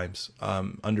at times,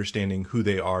 understanding who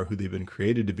they are, who they've been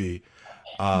created to be.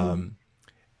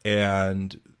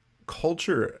 And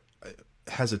culture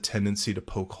has a tendency to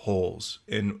poke holes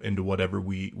into whatever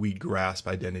we grasp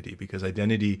identity, because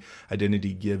identity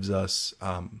gives us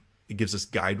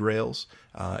guide rails.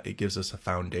 It gives us a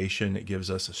foundation. It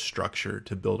gives us a structure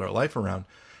to build our life around.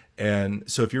 And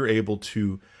so if you're able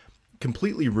to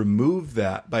completely remove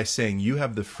that by saying you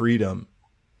have the freedom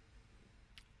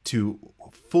to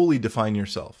fully define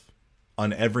yourself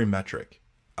on every metric,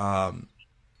 all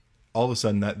of a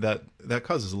sudden that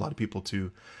causes a lot of people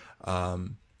to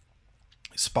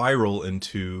spiral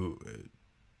into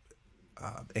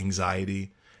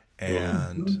anxiety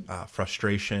and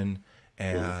frustration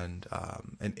and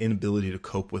an inability to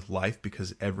cope with life,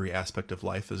 because every aspect of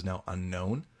life is now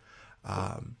unknown.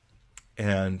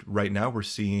 And right now we're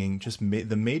seeing just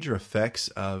the major effects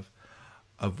of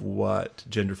what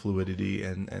gender fluidity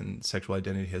and sexual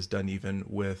identity has done, even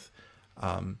with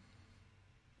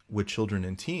children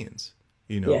and teens,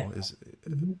 is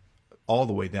all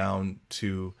the way down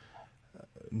to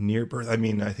near birth. I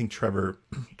mean, I think Trevor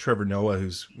Noah,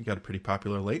 who's got a pretty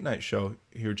popular late night show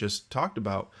here, just talked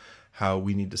about how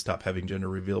we need to stop having gender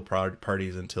reveal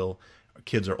parties until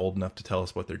kids are old enough to tell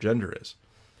us what their gender is.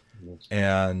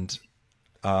 And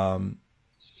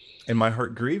my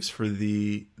heart grieves for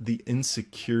the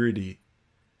insecurity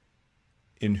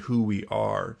in who we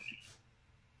are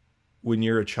when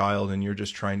you're a child and you're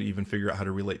just trying to even figure out how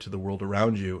to relate to the world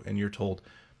around you, and you're told,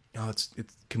 "No, it's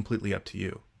completely up to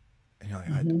you," and you're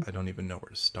like, I don't even know where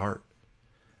to start.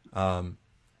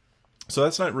 So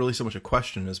that's not really so much a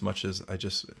question as much as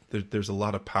there's a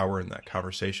lot of power in that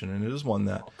conversation, and it is one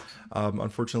that,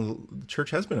 unfortunately, the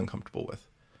church has been uncomfortable with,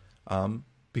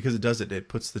 because it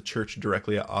puts the church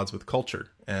directly at odds with culture,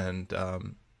 and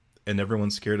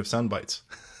everyone's scared of sound bites,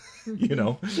 you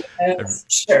know. Yes,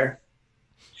 sure.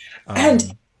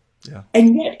 And yeah,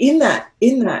 and yet in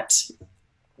that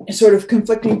sort of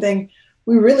conflicting thing,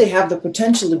 we really have the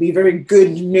potential to be very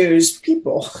good news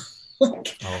people.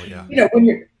 Like, oh yeah, you know,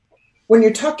 when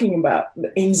you're talking about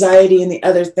the anxiety and the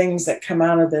other things that come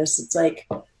out of this, it's like,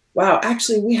 wow,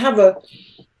 actually we have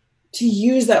to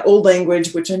use that old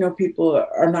language, which I know people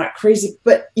are not crazy,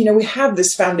 but you know, we have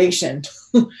this foundation,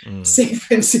 safe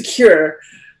and secure,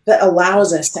 that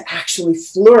allows us to actually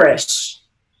flourish.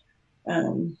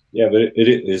 Yeah, but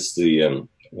it is the,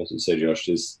 as you say, Josh,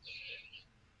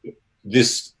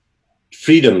 this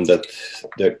freedom that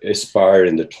they aspire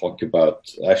and they talk about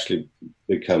actually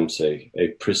becomes a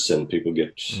prison. People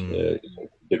get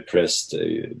depressed,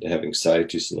 they have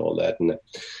anxieties and all that. And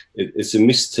it's a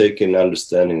mistaken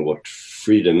understanding what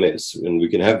freedom is. And we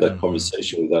can have that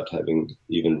conversation without having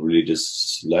even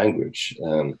religious language.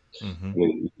 I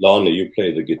mean, Lana, you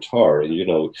play the guitar, and you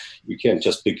know, you can't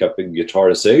just pick up a guitar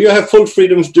and say, you have full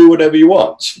freedom to do whatever you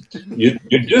want. You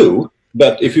do.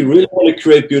 But if you really want to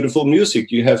create beautiful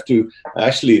music, you have to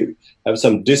actually have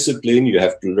some discipline. You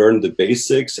have to learn the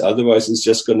basics. Otherwise, it's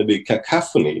just going to be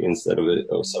cacophony instead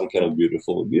of some kind of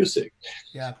beautiful music.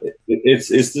 Yeah, it's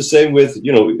the same with,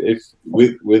 you know, if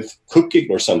with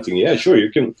cooking or something. Yeah, sure, you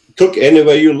can cook any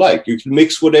way you like. You can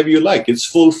mix whatever you like. It's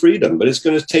full freedom, but it's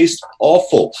going to taste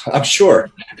awful, I'm sure.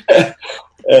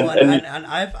 And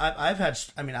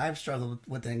I've struggled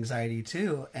with anxiety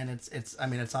too, and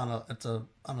it's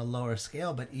on a lower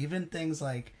scale, but even things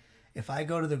like if I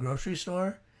go to the grocery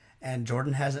store and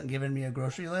Jordan hasn't given me a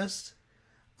grocery list,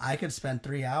 I could spend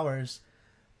 3 hours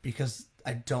because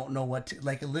I don't know what to,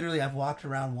 like, literally I've walked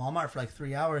around Walmart for like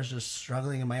 3 hours just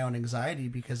struggling in my own anxiety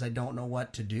because I don't know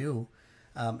what to do.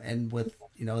 And with,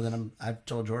 you know, then I've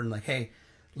told Jordan, like, hey,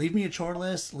 leave me a chore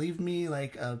list, leave me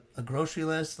like a grocery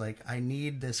list. Like, I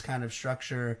need this kind of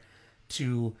structure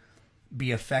to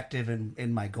be effective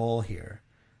in my goal here.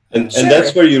 And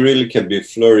that's where you really can be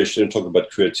flourished and talk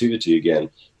about creativity again.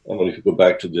 And when you go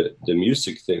back to the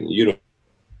music thing, you know,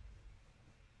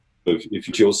 if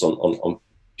you chose on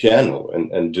piano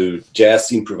and do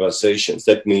jazz improvisations,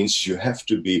 that means you have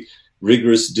to be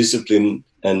rigorous, disciplined,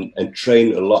 and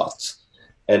train a lot.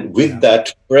 And with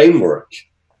that framework,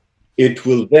 it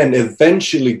will then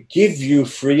eventually give you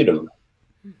freedom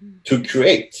to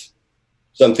create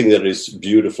something that is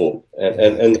beautiful,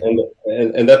 and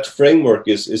that framework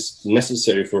is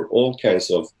necessary for all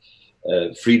kinds of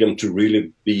freedom to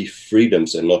really be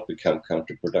freedoms and not become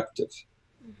counterproductive.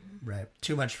 Right.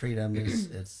 Too much freedom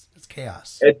is it's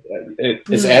chaos.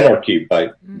 It's anarchy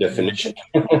by definition.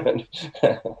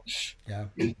 Yeah.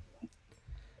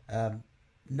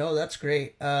 No, that's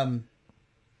great.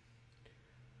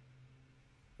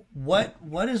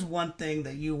 What is one thing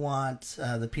that you want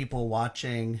the people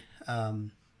watching,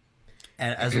 and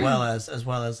as well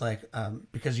as like,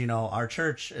 because, you know, our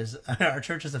church is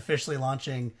officially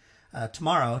launching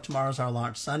tomorrow. Tomorrow's our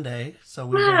launch Sunday, so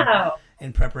we've been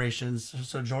in preparations.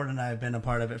 So Jordan and I have been a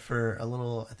part of it for a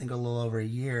little over a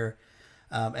year,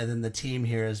 and then the team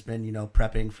here has been, you know,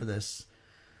 prepping for this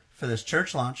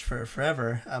church launch for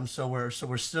forever. So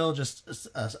we're still just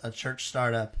a church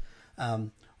startup.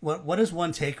 What is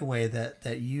one takeaway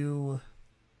that you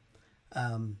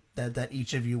that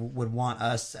each of you would want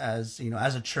us, as, you know,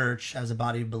 as a church, as a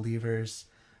body of believers,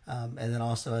 and then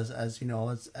also as you know,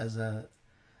 as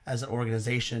an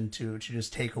organization to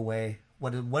just take away?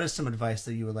 What is some advice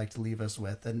that you would like to leave us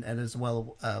with, and as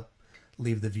well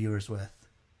leave the viewers with?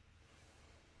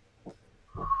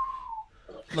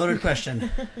 Loaded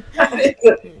question.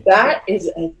 That is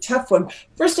a tough one.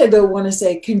 First, I though want to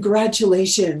say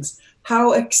congratulations.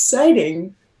 How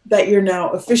exciting that you're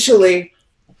now officially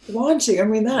launching. I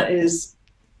mean,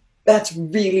 that's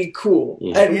really cool.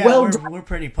 And yeah, we're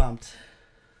pretty pumped.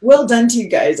 Well done to you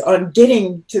guys on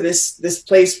getting to this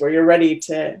place where you're ready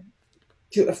to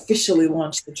officially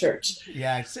launch the church.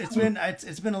 Yeah,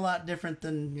 it's been a lot different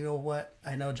than, you know, what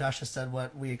I know Josh has said,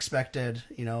 what we expected,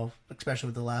 you know, especially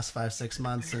with the last 5-6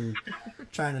 months, and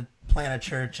trying to plan a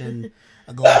church in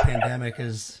a global pandemic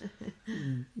is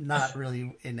not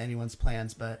really in anyone's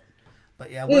plans, but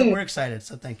yeah, we're excited,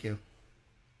 so thank you.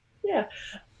 Yeah.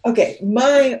 Okay,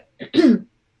 my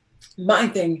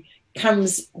thing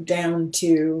comes down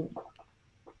to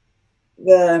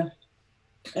the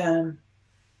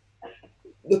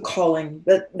calling,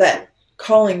 that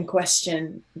calling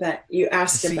question that you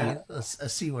asked about. A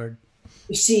C word.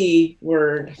 C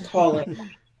word, calling.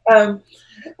 um,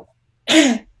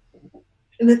 and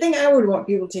the thing I would want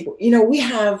people to take, we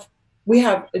have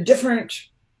a different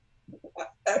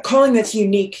calling that's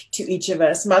unique to each of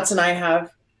us. Mats and I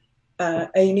have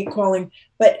a unique calling,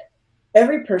 but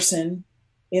every person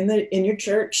in your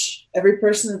church, every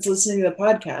person that's listening to the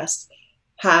podcast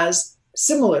has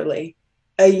similarly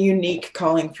a unique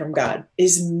calling from God,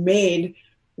 is made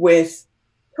with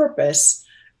purpose.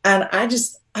 And I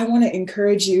want to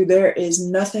encourage you, there is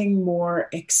nothing more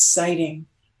exciting,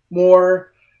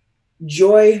 more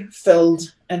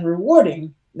joy-filled and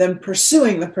rewarding than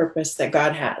pursuing the purpose that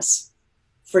God has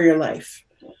for your life.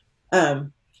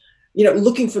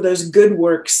 Looking for those good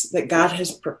works that God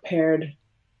has prepared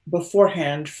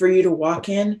beforehand for you to walk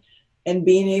in, and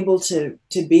being able to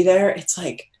be there. It's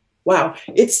like, wow,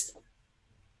 it's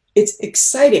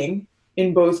exciting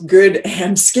in both good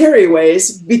and scary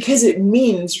ways, because it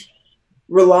means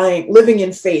living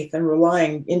in faith and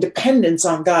relying in dependence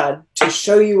on God to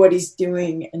show you what he's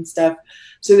doing and stuff.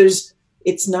 So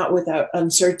it's not without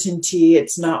uncertainty.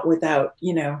 It's not without,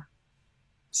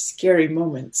 scary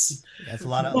moments. Yeah, it's a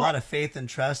lot of faith and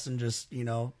trust, and just,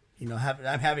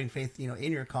 I'm having faith,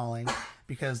 in your calling,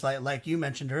 because like you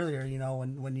mentioned earlier,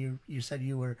 when you said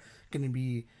you were going to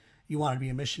be, you want to be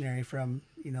a missionary from,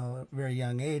 a very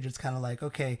young age, it's kind of like,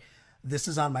 okay, this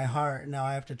is on my heart. Now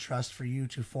I have to trust for you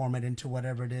to form it into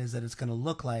whatever it is that it's going to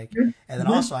look like. And then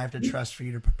also I have to trust for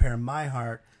you to prepare my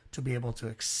heart to be able to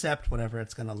accept whatever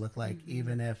it's going to look like,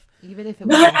 even if it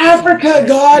not Africa,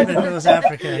 God, even if it was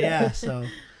Africa. Yeah. So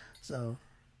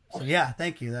yeah,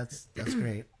 thank you. That's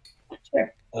great.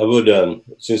 Sure. I would,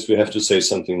 since we have to say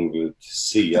something with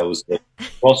C, I would say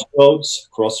crossroads.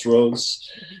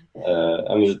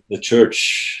 The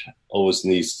church always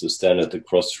needs to stand at the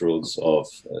crossroads of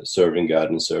serving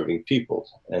God and serving people,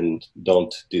 and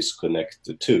don't disconnect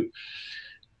the two.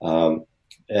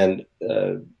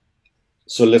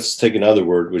 So let's take another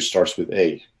word which starts with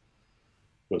A,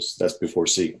 because that's before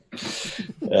C,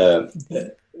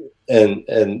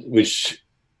 and which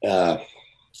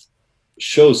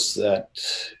shows that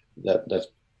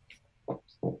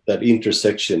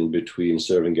intersection between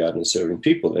serving God and serving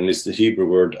people, and it's the Hebrew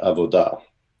word avodah.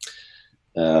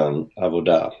 And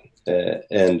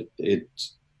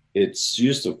it's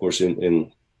used, of course,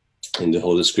 in the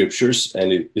Holy Scriptures,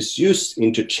 and it's used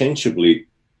interchangeably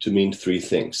to mean three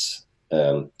things.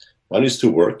 One is to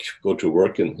work, go to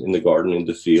work in the garden, in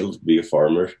the field, be a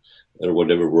farmer, or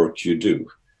whatever work you do,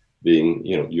 being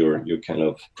your kind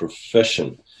of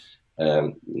profession.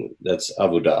 That's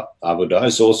avodah. Avodah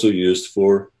is also used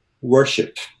for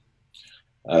worship.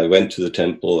 I went to the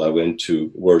temple. I went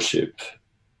to worship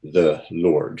the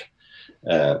Lord,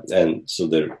 and so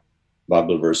the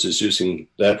Bible verse is using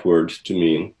that word to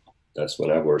mean that's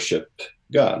when I worship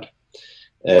God.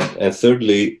 And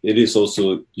thirdly, it is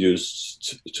also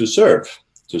used to serve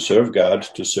God,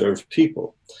 to serve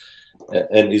people,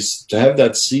 and is to have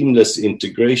that seamless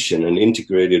integration, an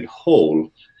integrated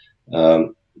whole.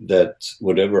 That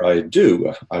whatever I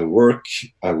do, I work,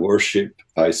 I worship,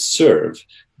 I serve.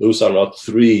 Those are not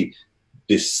three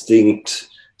distinct,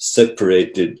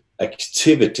 separated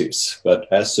activities, but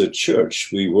as a church,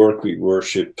 we work, we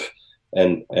worship,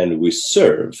 and we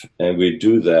serve, and we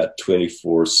do that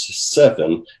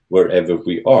 24/7 wherever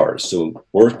we are. So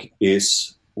work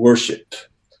is worship.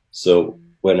 So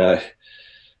when I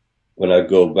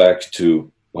go back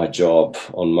to my job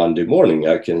on Monday morning,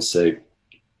 I can say,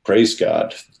 praise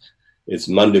God, it's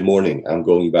Monday morning. I'm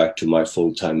going back to my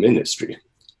full-time ministry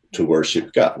to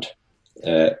worship God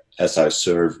as I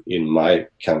serve in my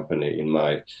company, in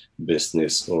my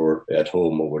business, or at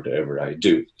home, or whatever I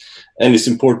do. And it's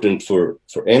important for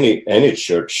any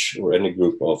church or any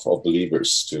group of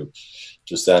believers to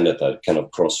stand at that kind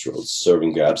of crossroads,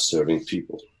 serving God, serving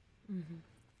people. Mm-hmm.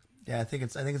 Yeah, I think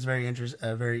it's very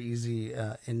interesting, very easy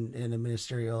in a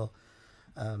ministerial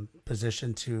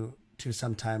position to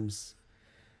sometimes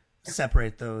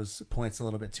separate those points a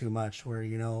little bit too much, where,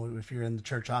 if you're in the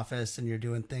church office and you're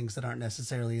doing things that aren't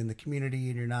necessarily in the community,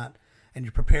 and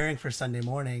you're preparing for Sunday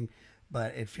morning,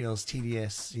 but it feels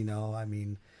tedious, it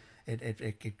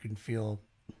can feel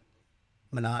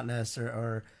monotonous,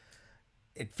 or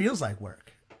it feels like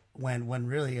work, when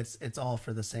really it's all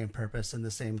for the same purpose and the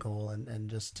same goal, and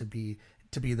just to be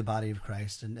the body of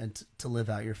Christ, and to live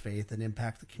out your faith and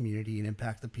impact the community and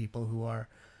impact the people who are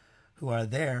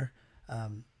there,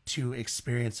 to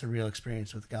experience a real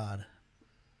experience with God.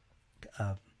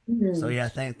 So yeah,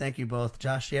 thank you both.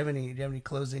 Josh, do you have any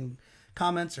closing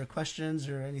comments or questions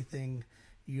or anything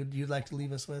you'd like to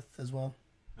leave us with as well?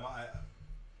 No, I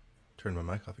turn my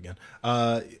mic off again.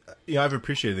 I've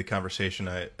appreciated the conversation.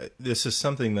 This is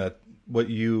something that what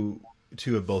you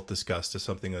two have both discussed is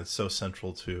something that's so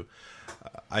central to,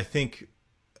 I think,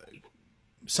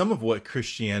 some of what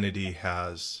Christianity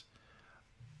has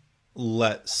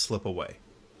let slip away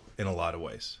in a lot of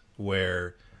ways,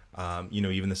 where,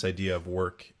 even this idea of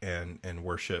work and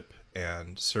worship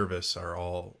and service are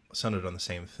all centered on the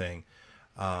same thing.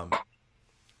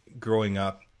 Growing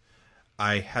up,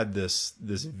 I had this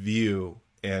view,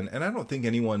 and I don't think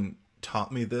anyone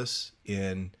taught me this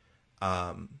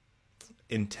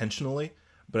intentionally,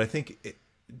 but I think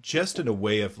just in a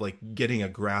way of like getting a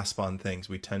grasp on things,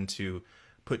 we tend to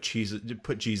put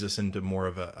Jesus into more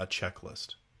of a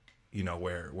checklist,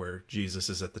 where Jesus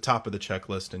is at the top of the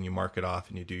checklist and you mark it off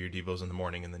and you do your devos in the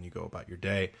morning and then you go about your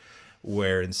day.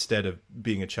 Where instead of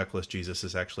being a checklist, Jesus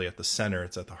is actually at the center.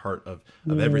 It's at the heart of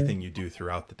everything you do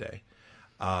throughout the day.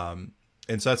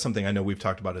 And so that's something I know we've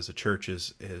talked about as a church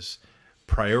is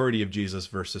priority of Jesus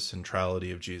versus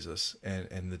centrality of Jesus.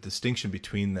 And the distinction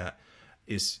between that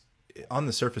is, on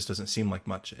the surface, doesn't seem like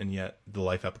much, and yet the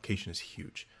life application is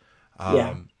huge.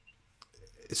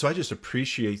 So I just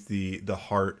appreciate the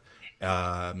heart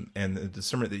and the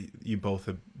discernment that you both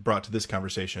have brought to this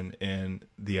conversation, and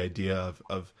the idea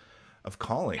of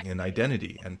calling and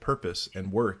identity and purpose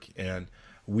and work. And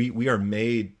we are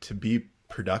made to be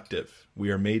productive.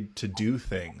 We are made to do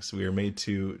things. We are made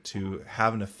to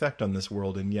have an effect on this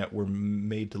world, and yet we're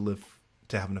made to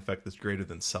have an effect that's greater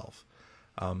than self,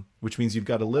 which means you've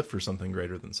got to live for something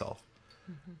greater than self,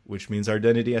 which means our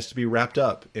identity has to be wrapped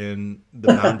up in the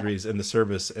boundaries and the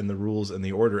service and the rules and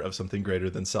the order of something greater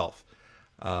than self.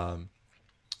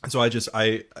 So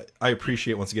I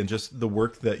appreciate, once again, just the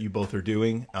work that you both are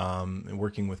doing, and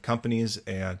working with companies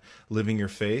and living your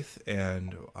faith,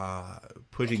 and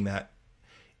putting that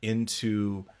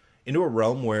into a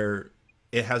realm where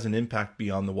it has an impact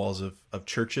beyond the walls of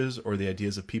churches or the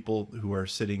ideas of people who are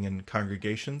sitting in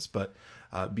congregations, but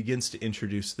begins to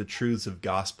introduce the truths of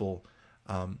gospel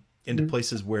into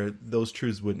places where those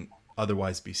truths wouldn't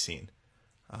otherwise be seen.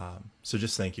 So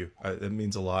just thank you. It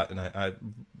means a lot. And I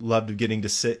loved getting to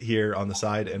sit here on the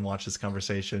side and watch this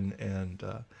conversation. And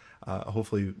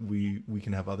hopefully we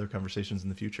can have other conversations in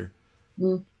the future.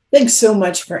 Thanks so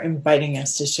much for inviting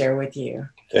us to share with you.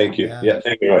 Thank you. Yeah,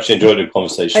 thank you very much. Enjoyed the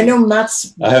conversation. I know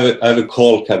Matt's... I have a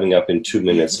call coming up in 2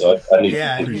 minutes, so I need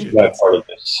to be part of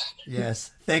this.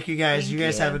 Yes. Thank you, guys. You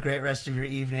guys have a great rest of your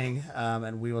evening,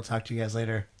 and we will talk to you guys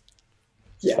later.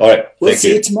 Yeah. All right. We'll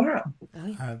see you tomorrow.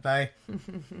 All right, bye.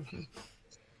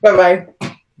 Bye-bye.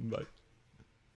 Bye.